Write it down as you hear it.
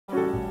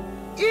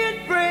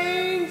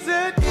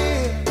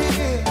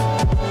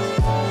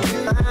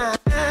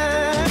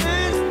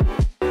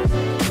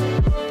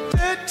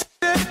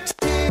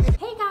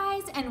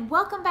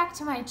back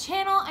to my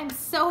channel. I'm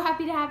so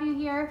happy to have you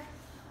here,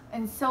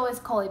 and so is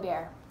Coley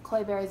Bear.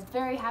 Coley Bear is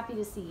very happy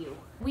to see you.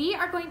 We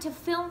are going to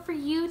film for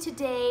you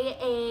today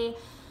a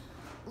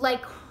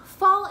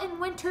fall and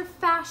winter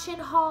fashion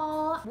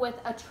haul with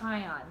a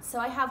try-on. So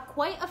I have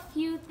quite a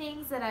few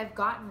things that I've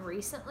gotten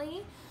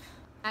recently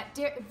at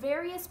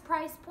various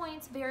price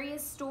points,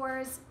 various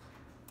stores,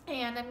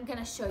 and I'm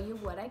gonna show you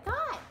what I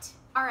got.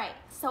 All right,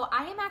 so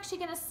I am actually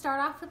gonna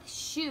start off with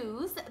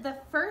shoes. The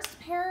first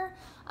pair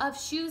of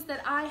shoes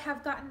that I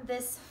have gotten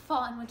this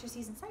fall and winter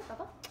season, sorry,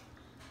 Bubba,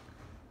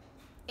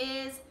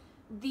 is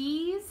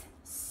these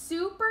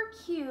super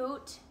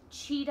cute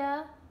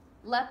cheetah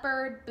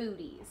leopard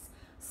booties.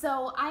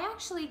 So I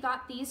actually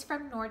got these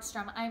from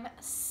Nordstrom. I'm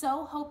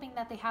so hoping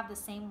that they have the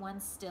same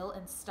ones still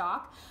in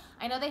stock.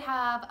 I know they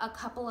have a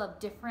couple of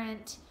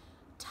different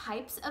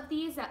types of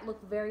these that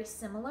look very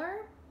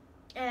similar.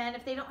 And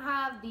if they don't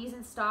have these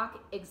in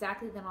stock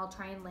exactly, then I'll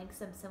try and link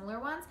some similar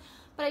ones.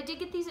 But I did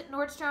get these at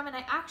Nordstrom, and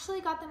I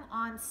actually got them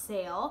on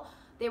sale.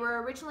 They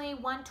were originally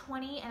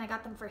 $120 and I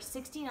got them for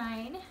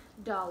 $69.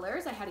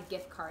 I had a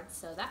gift card,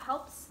 so that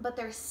helps. But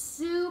they're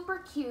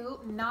super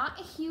cute, not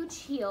a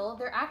huge heel.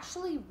 They're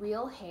actually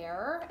real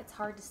hair. It's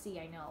hard to see,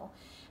 I know.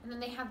 And then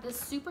they have this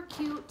super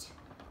cute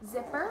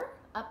zipper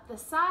up the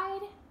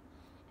side,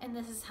 and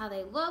this is how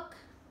they look.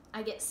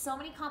 I get so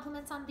many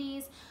compliments on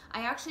these.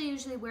 I actually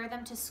usually wear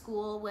them to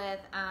school with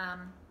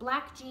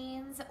black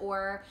jeans,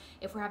 or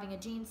if we're having a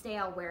jeans day,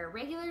 I'll wear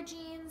regular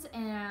jeans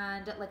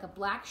and like a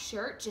black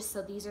shirt, just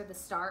so these are the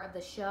star of the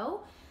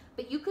show.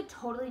 But you could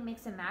totally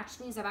mix and match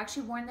these. I've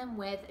actually worn them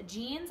with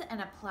jeans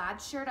and a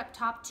plaid shirt up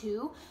top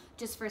too,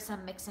 just for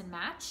some mix and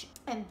match.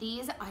 And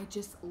these, I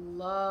just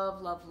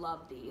love, love,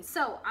 love these.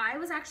 So I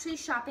was actually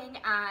shopping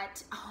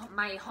at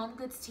my Home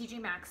Goods TJ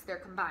Maxx, they're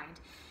combined.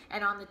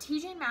 And on the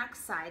TJ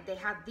Maxx side, they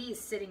have these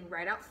sitting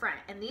right out front.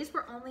 And these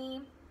were I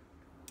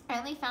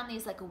only found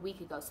these like a week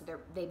ago, so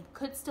they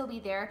could still be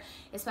there,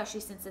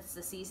 especially since it's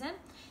the season.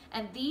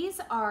 And these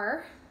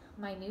are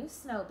my new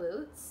snow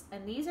boots,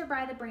 and these are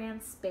by the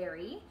brand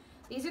Sperry.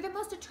 These are the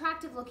most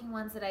attractive looking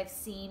ones that I've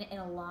seen in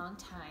a long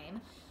time,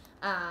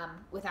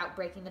 without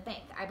breaking the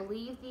bank. I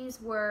believe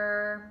these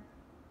were,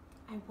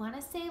 I want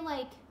to say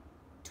like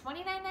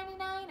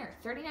 $29.99 or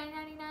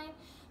 $39.99,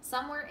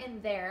 somewhere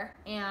in there.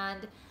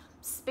 And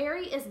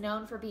Sperry is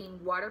known for being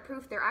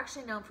waterproof. They're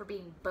actually known for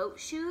being boat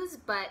shoes,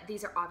 but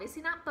these are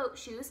obviously not boat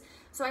shoes.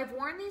 So I've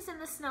worn these in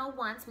the snow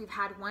once. We've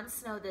had one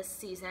snow this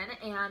season,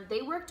 and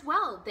they worked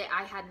well.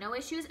 I had no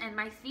issues, and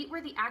my feet were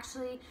the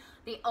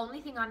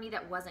only thing on me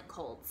that wasn't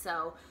cold.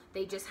 So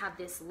they just have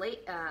this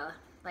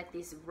like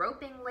these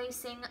roping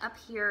lacing up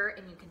here,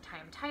 and you can tie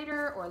them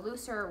tighter or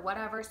looser or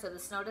whatever, so the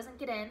snow doesn't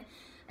get in.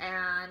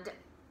 And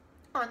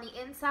on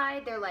the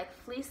inside, they're like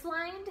fleece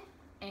lined,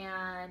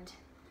 and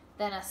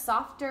then a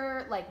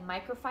softer like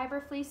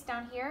microfiber fleece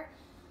down here.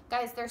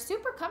 Guys, they're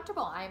super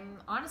comfortable. I'm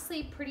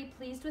honestly pretty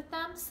pleased with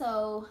them.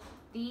 So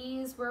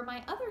these were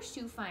my other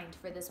shoe find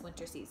for this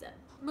winter season.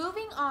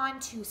 Moving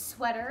on to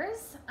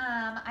sweaters.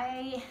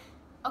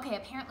 Okay,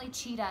 apparently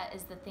cheetah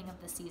is the thing of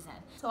the season.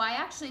 So I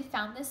actually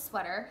found this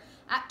sweater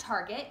at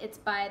Target. It's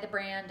by the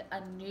brand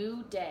A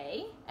New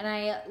Day, and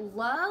I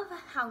love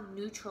how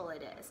neutral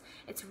it is.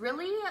 It's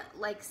really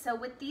like, so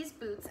with these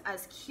boots,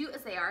 as cute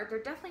as they are, they're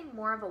definitely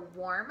more of a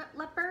warm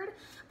leopard,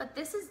 but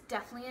this is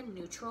definitely a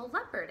neutral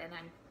leopard, and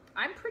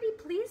I'm pretty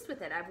pleased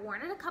with it. I've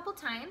worn it a couple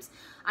times.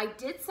 I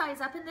did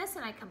size up in this,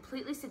 and I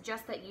completely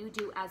suggest that you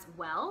do as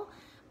well,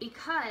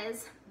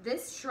 because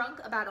this shrunk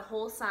about a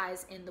whole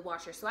size in the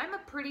washer. So I'm a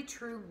pretty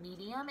true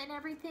medium in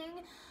everything.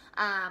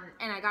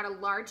 And I got a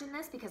large in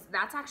this because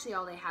that's actually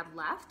all they had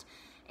left.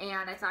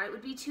 And I thought it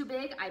would be too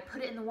big. I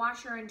put it in the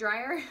washer and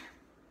dryer.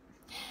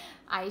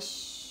 I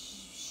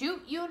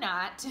shoot you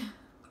not.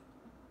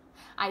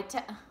 I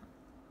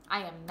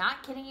am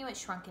not kidding you, it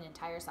shrunk an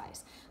entire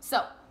size.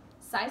 So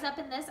size up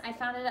in this, I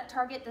found it at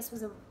Target. This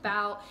was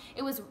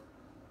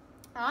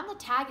on the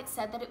tag it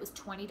said that it was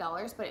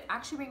 $20, but it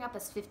actually rang up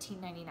as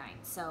 $15.99.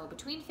 So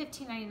between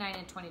 $15.99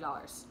 and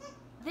 $20.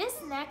 This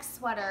next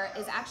sweater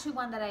is actually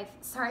one that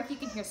sorry if you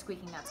can hear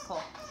squeaking, that's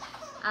Cole.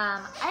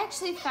 I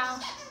actually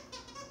found,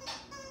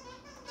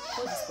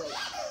 we'll just wait.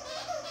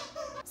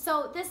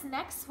 So this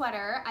next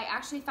sweater, I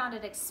actually found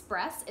at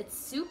Express. It's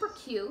super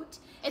cute.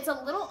 It's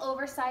a little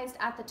oversized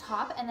at the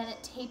top, and then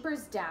it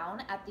tapers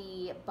down at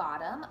the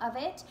bottom of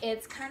it.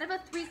 It's kind of a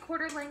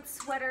 3/4 length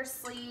sweater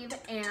sleeve,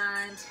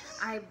 and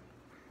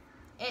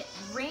it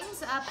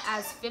rings up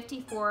as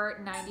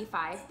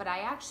 $54.95, but I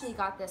actually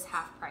got this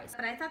half price.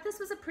 But I thought this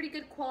was a pretty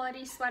good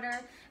quality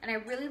sweater, and I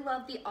really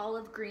love the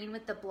olive green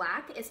with the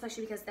black,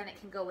 especially because then it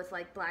can go with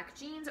like black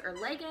jeans or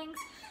leggings,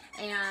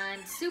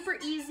 and super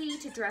easy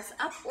to dress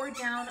up or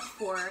down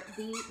for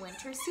the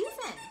winter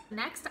season.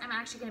 Next, I'm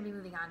actually gonna be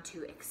moving on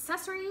to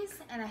accessories,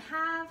 and I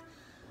have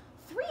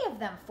 3 of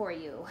them for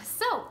you.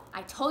 So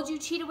I told you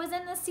cheetah was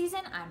in this season,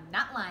 I'm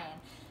not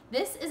lying.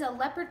 This is a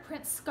leopard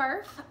print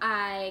scarf.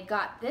 I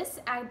got this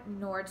at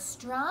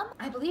Nordstrom.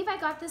 I believe I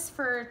got this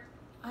for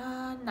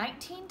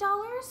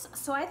 $19.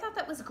 So I thought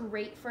that was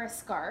great for a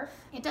scarf.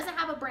 It doesn't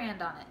have a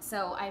brand on it,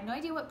 so I have no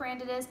idea what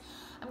brand it is.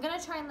 I'm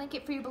gonna try and link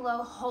it for you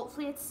below.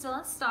 Hopefully it's still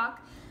in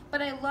stock,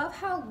 but I love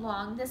how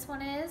long this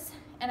one is.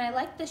 And I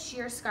like the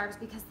sheer scarves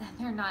because then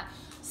they're not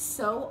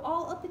so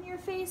all up in your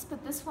face,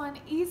 but this one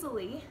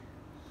easily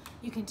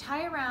you can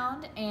tie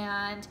around,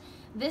 and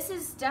this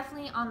is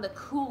definitely on the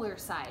cooler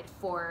side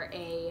for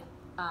a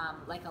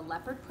like a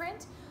leopard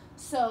print.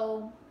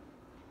 So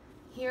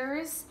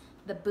here's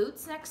the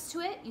boots next to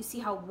it. You see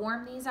how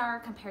warm these are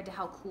compared to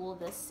how cool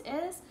this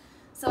is.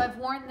 So I've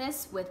worn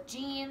this with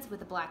jeans,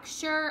 with a black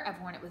shirt. I've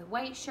worn it with a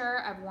white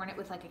shirt. I've worn it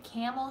with like a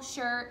camel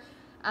shirt.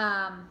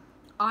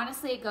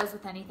 Honestly, it goes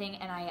with anything,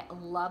 and I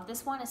love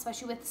this one,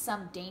 especially with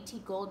some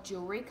dainty gold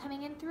jewelry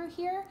coming in through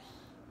here.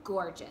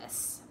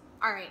 Gorgeous.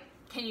 All right,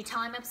 can you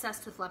tell I'm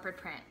obsessed with leopard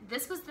print?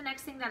 This was the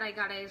next thing that I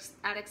got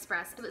at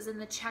Express. It was in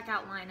the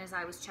checkout line as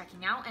I was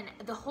checking out, and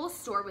the whole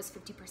store was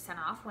 50%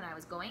 off when I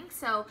was going.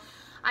 So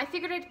I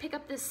figured I'd pick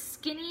up this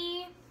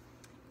skinny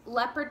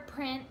leopard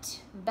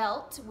print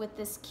belt with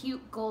this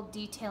cute gold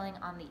detailing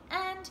on the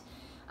end.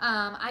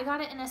 I got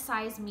it in a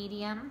size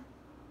medium,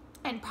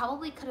 and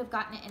probably could have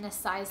gotten it in a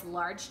size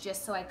large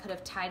just so I could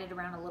have tied it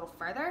around a little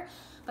further,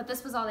 but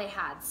this was all they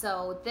had.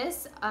 So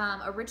this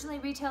originally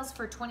retails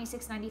for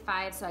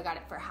 $26.95, so I got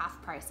it for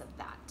half price of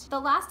that. The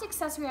last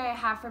accessory I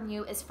have from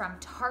you is from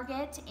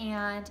Target,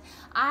 and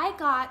I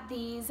got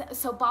these.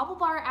 So Bobble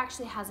Bar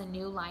actually has a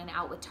new line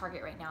out with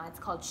Target right now. It's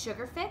called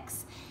Sugar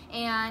Fix,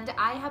 and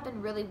I have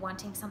been really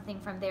wanting something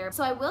from there.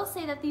 So I will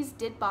say that these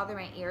did bother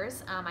my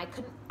ears.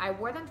 I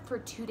wore them for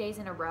 2 days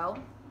in a row,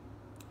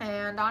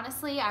 and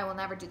honestly, I will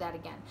never do that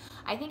again.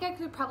 I think I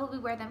could probably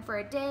wear them for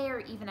a day,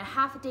 or even a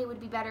half a day would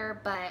be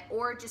better,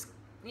 or just,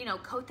 you know,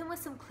 coat them with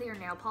some clear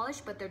nail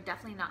polish, but they're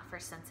definitely not for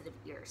sensitive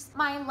ears.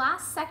 My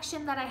last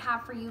section that I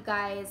have for you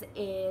guys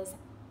is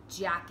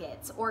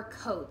jackets or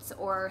coats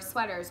or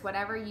sweaters,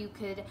 whatever you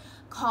could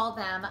call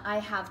them. I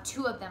have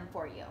 2 of them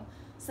for you.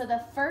 So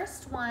the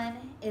first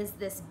one is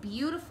this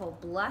beautiful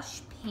blush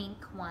pink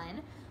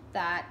one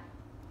that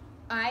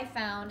I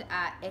found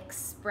at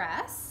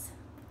Express.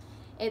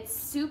 It's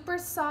super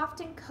soft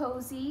and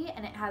cozy,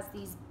 and it has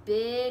these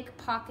big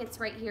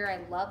pockets right here. I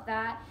love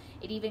that.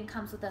 It even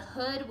comes with a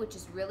hood, which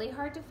is really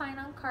hard to find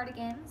on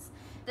cardigans.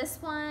 This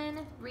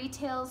one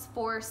retails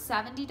for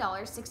 $70,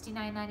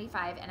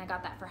 $69.95, and I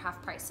got that for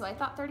half price. So I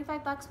thought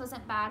 35 bucks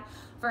wasn't bad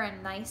for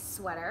a nice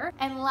sweater.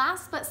 And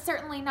last but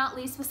certainly not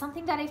least was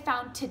something that I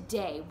found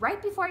today,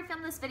 right before I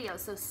filmed this video.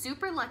 So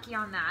super lucky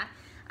on that.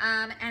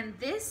 And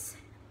this,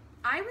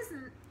 I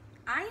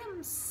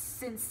am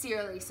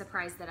sincerely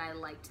surprised that I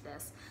liked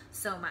this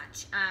so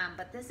much.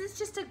 But this is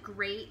just a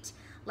great,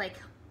 like,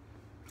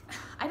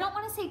 I don't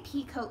want to say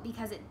pea coat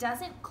because it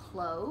doesn't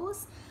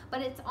close,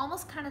 but it's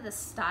almost kind of the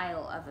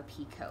style of a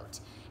pea coat.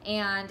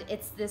 And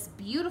it's this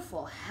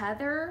beautiful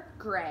heather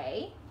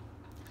gray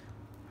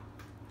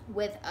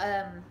with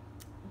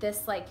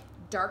this like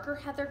darker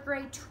heather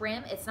gray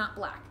trim. It's not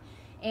black.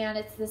 And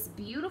it's this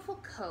beautiful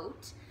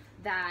coat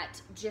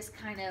that just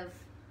kind of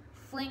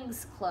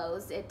flings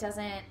closed. It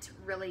doesn't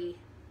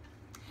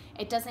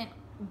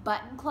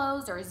button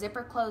close or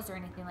zipper close or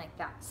anything like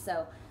that.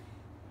 So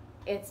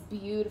it's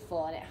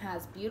beautiful, and it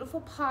has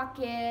beautiful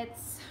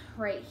pockets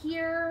right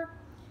here,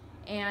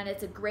 and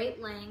it's a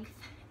great length,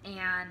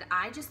 and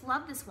I just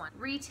love this one.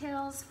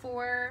 Retails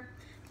for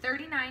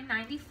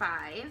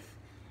 $39.95,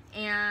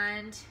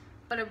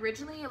 but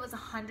originally it was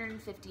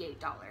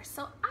 $158.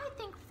 So I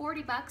think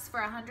 40 bucks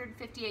for a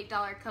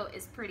 $158 coat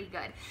is pretty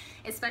good,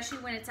 especially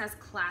when it's as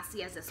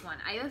classy as this one.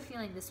 I have a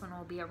feeling this one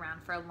will be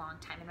around for a long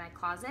time in my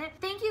closet.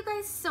 Thank you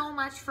guys so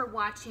much for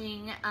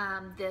watching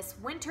this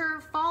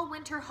fall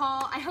winter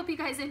haul. I hope you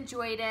guys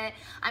enjoyed it.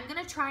 I'm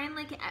gonna try and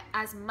link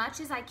as much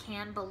as I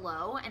can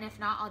below, and if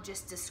not, I'll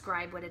just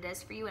describe what it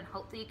is for you, and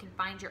hopefully you can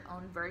find your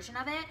own version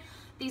of it.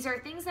 These are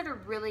things that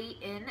are really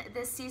in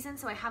this season,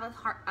 so I have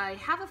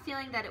a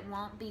feeling that it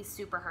won't be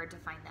super hard to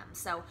find them.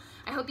 So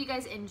I hope you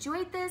guys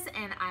enjoyed this,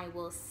 and I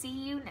will see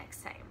you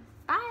next time.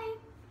 Bye!